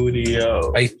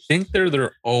Studios. I think they're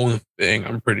their own thing,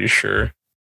 I'm pretty sure.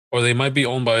 Or they might be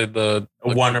owned by the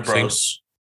Warner Bros.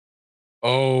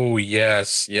 Oh,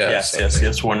 yes,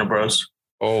 Warner Bros.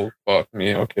 Oh, fuck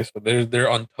me. Okay, so they're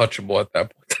untouchable at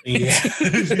that point. Yeah.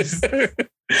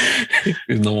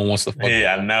 No one wants to fuck.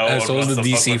 Yeah, no. And so is the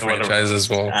DC franchise as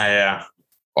well. Yeah.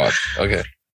 Fuck. Okay.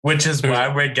 Which is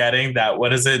why we're getting that.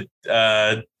 What is it?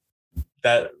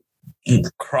 That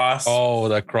cross. Oh,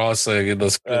 that cross.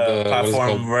 The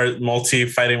platform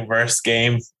multi-fighting verse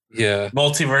game. Yeah.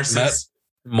 Multiverses.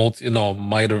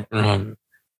 Might have.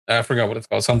 I forgot what it's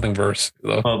called. Something verse.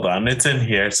 Though. Hold on, it's in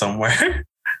here somewhere.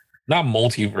 Not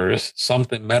multiverse,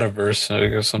 something metaverse. I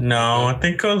guess something. No, I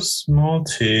think it was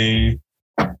multiverse,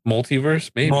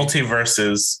 maybe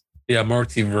multiverses. Yeah,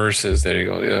 multiverses. There you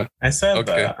go. Yeah, I said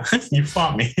that. You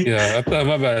fought me. Yeah,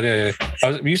 my bad. Yeah.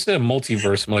 You said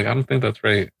multiverse. I'm like, I don't think that's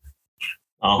right.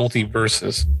 Oh.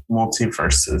 Multiverses.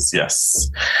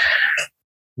 Yes.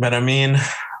 But I mean,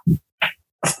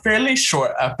 a fairly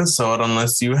short episode,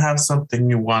 unless you have something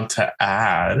you want to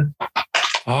add.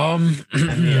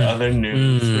 Any other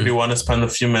news? Or do you want to spend a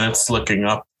few minutes looking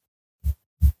up?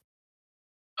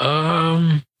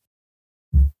 I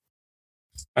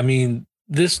mean,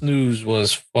 this news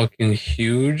was fucking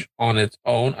huge on its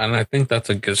own, and I think that's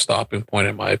a good stopping point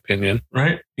in my opinion.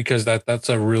 Right? Because that's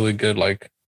a really good like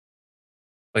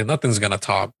nothing's gonna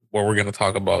top what we're gonna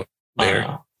talk about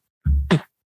there.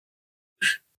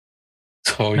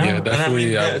 So yeah,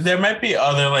 definitely. I mean, there might be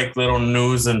other like little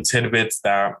news and tidbits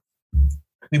that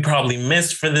we probably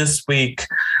missed for this week,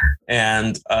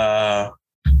 and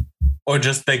or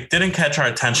just like didn't catch our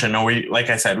attention, or we, like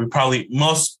I said, we probably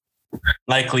most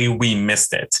likely we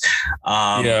missed it.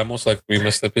 Yeah, most likely we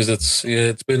missed it because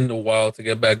it's been a while to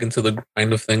get back into the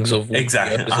grind of things of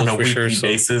exactly on a weekly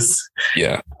basis.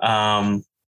 Yeah.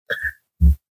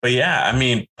 But yeah, I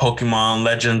mean, Pokemon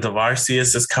Legend of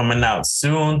Arceus is coming out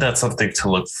soon. That's something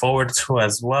to look forward to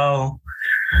as well.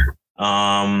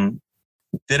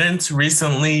 Didn't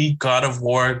recently God of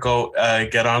War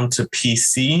get onto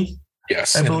PC?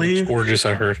 Yes, I believe. It looks gorgeous.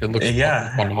 I heard it looks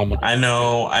phenomenal. I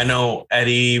know.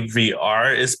 Eddie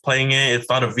VR is playing it. It's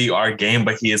not a VR game,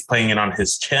 but he is playing it on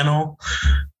his channel.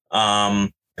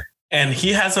 And he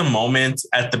has a moment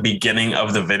at the beginning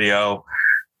of the video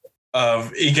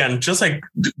of, again, just like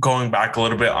going back a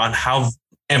little bit on how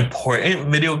important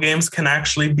video games can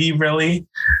actually be, really.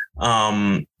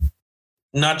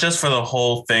 Not just for the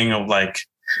whole thing of like,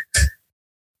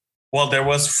 well, there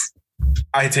was,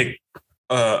 I take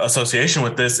association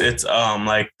with this. It's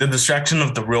like the distraction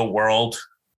of the real world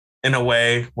in a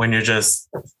way. When you're just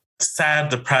sad,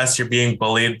 depressed, you're being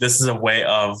bullied. This is a way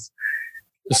of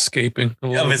escaping.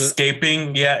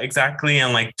 Yeah, exactly.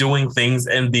 And like doing things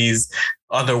in these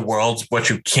other worlds, what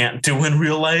you can't do in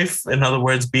real life. In other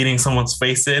words, beating someone's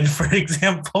face in, for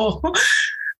example.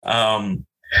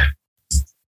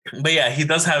 But yeah, he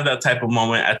does have that type of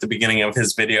moment at the beginning of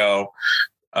his video,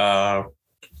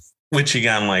 which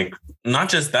again, like, not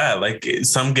just that, like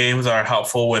some games are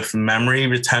helpful with memory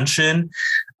retention.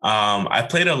 I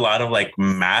played a lot of like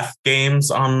math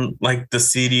games on like the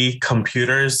CD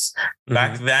computers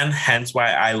back then, hence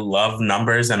why I love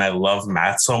numbers and I love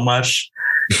math so much.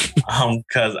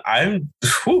 Because I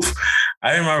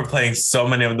remember playing so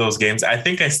many of those games. I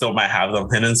think I still might have them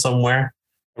hidden somewhere.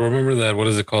 Remember that? What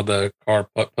is it called? The car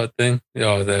putt thing?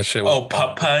 Oh, that shit. Oh,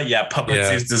 putt. Yeah, putt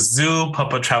sees the zoo.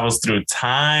 Putt travels through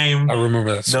time. I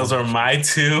remember that. Those are my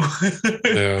two.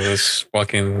 Yeah, that's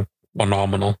fucking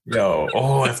phenomenal. Yo,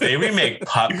 if they remake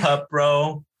putt,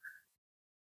 bro.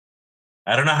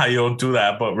 I don't know how you'll do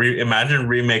that, but imagine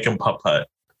remaking putt.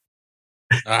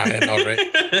 I know, right?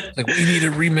 Like, we need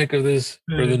a remake of this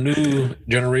for the new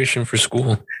generation for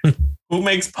school. Who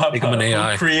makes putt? Make them an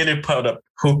AI. Who created putt?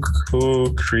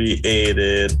 Who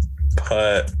created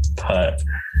putt?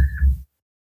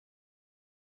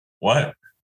 What?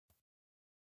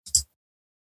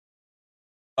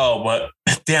 Oh, but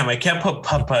damn, I can't put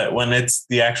putt when it's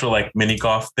the actual like mini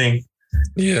golf thing.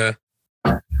 Yeah.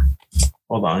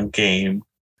 Hold on, game.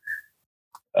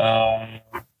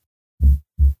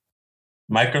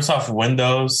 Microsoft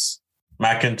Windows,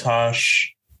 Macintosh.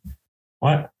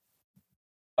 What?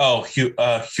 Oh,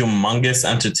 Humongous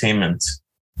Entertainment.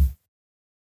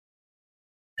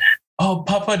 Oh,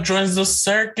 Papa joins the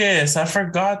circus. I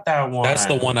forgot that one. That's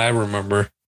the one I remember.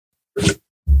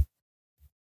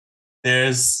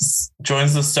 There's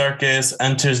joins the circus,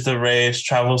 enters the race,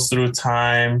 travels through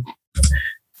time.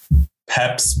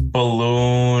 Pep's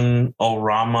Balloon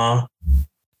Orama.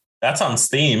 That's on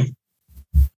Steam.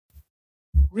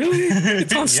 Really?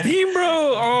 It's on Steam,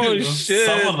 bro. Oh shit.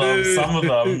 Some of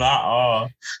them, not all.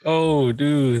 Oh,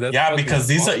 dude. That's because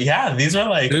these are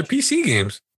like they're PC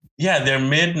games. Yeah, they're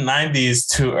mid 90s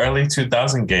to early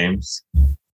 2000 games.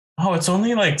 Oh, it's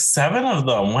only like 7 of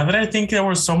them. Why did I think there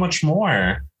was so much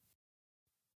more?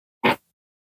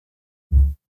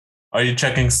 Are you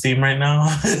checking Steam right now?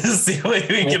 See what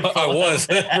we can I was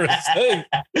for a second.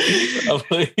 I'm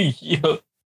like, yo.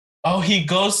 Oh, he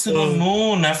goes to the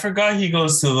moon. I forgot he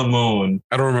goes to the moon.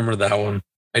 I don't remember that one.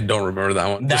 I don't remember that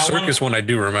one. The circus one I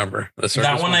do remember.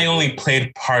 That one I only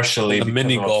played partially. The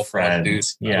mini golf one, dude.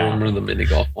 Yeah. I remember the mini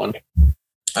golf one.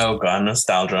 Oh god,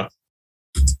 nostalgia.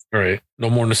 All right, no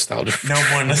more nostalgia. No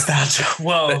more nostalgia.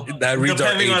 Well, that reads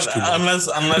our age too much.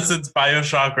 Unless it's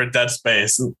BioShock or Dead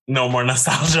Space, no more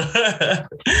nostalgia.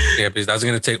 Yeah, because that's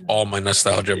gonna take all my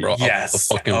nostalgia, bro. Yes. Out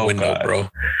the fucking window, god. Bro.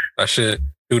 That shit,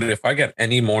 dude. If I get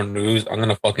any more news, I'm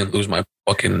gonna fucking lose my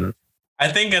fucking.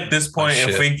 I think at this point,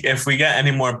 if we get any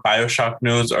more BioShock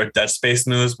news or Dead Space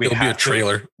news, it'll be a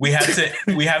trailer. We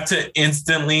have to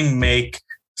instantly make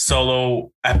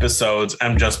solo episodes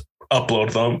and just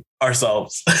upload them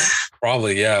ourselves.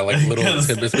 Probably, yeah. Like little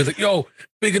tidbits. Like, yo,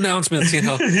 big announcement. You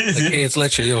know, like, hey, it's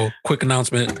Leche. Yo, quick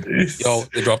announcement. Yo,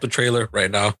 they dropped the trailer right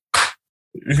now.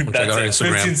 That's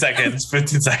it. 15 seconds.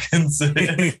 15 seconds.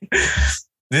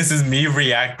 This is me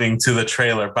reacting to the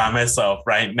trailer by myself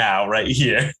right now, right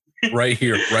here. Right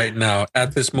here, right now,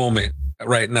 at this moment,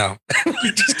 right now.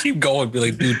 You just keep going, be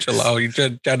like, dude, chill out. You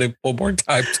just try to put more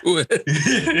time to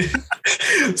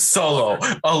it. Solo,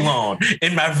 alone,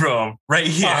 in my room, right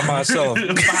here. By myself.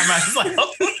 By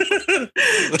myself.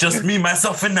 Just me,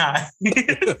 myself, and I.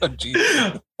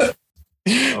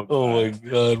 Oh my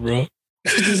God, bro.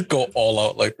 Just go all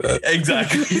out like that.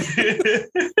 Exactly.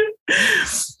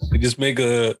 You just make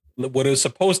what is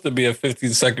supposed to be a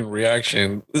 15-second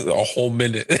reaction a whole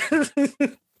minute.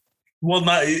 Well,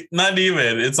 not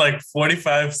even. It's like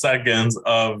 45 seconds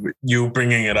of you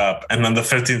bringing it up, and then the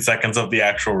 15 seconds of the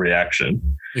actual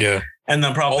reaction. Yeah. And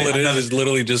then probably all it is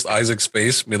literally just Isaac's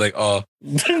face. Be like, oh,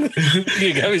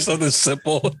 you got me something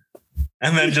simple.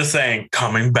 And then just saying,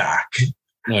 coming back.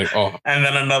 Like, oh. And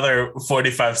then another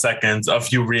 45 seconds of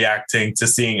you reacting to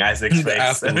seeing Isaac's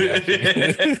face.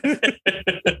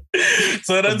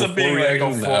 So it ends up being like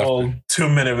a full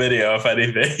 2-minute video, if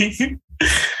anything.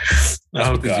 That's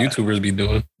what these YouTubers be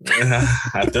doing.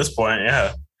 At this point,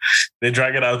 yeah. They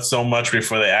drag it out so much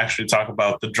before they actually talk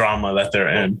about the drama that they're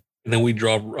in. And then we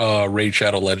draw Raid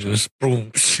Shadow Legends.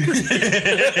 Boom.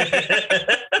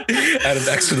 Added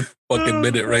back to the fucking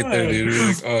minute right there, dude.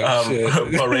 Like, oh,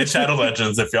 shit. But Raid Shadow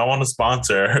Legends, if y'all want to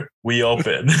sponsor, we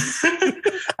open.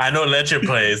 I know Ledger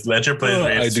plays Raid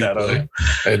Shadow.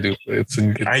 I do play.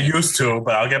 I used to,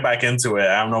 but I'll get back into it.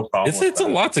 I have no problem. It's a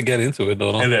lot to get into it,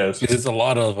 though. It is. It's a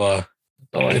lot of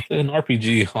it's an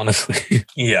RPG, honestly.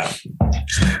 Yeah.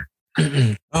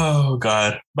 Oh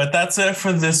God. But that's it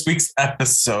for this week's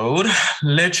episode.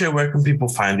 Leche, where can people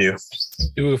find you?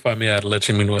 You will find me at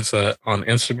Leche Minuesa on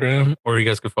Instagram, or you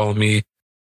guys can follow me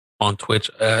on Twitch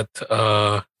at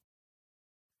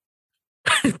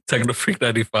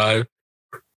TechnoFreak95.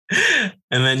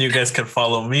 And then you guys can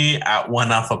follow me at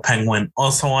OneAlphaPenguin,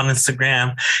 also on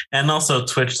Instagram, and also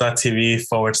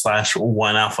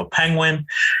twitch.tv/OneAlphaPenguin.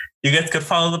 You guys could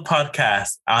follow the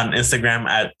podcast on Instagram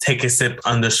at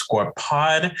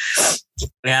takeasip_pod.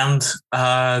 And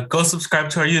go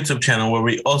subscribe to our YouTube channel where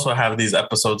we also have these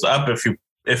episodes up if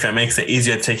it makes it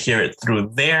easier to hear it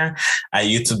through there at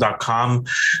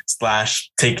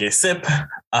youtube.com/takeasip.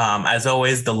 As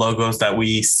always, the logos that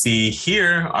we see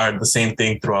here are the same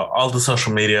thing throughout all the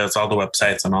social medias, all the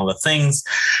websites, and all the things.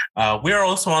 We are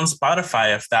also on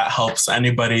Spotify if that helps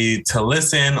anybody to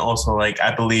listen. Also,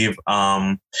 I believe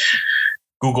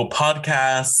Google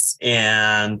Podcasts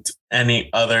and any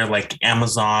other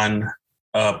Amazon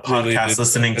podcast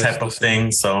listening type of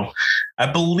thing. So I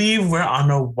believe we're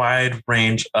on a wide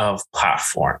range of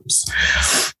platforms.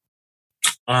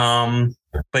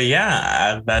 But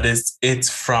yeah, that is it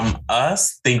from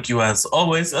us. Thank you as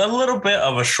always. A little bit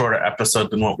of a shorter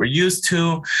episode than what we're used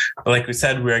to. But like we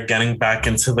said, we are getting back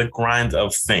into the grind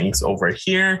of things over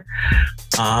here.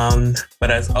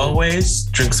 But as always,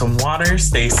 drink some water,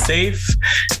 stay safe,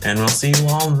 and we'll see you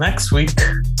all next week.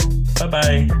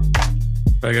 Bye-bye.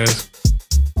 Bye, guys.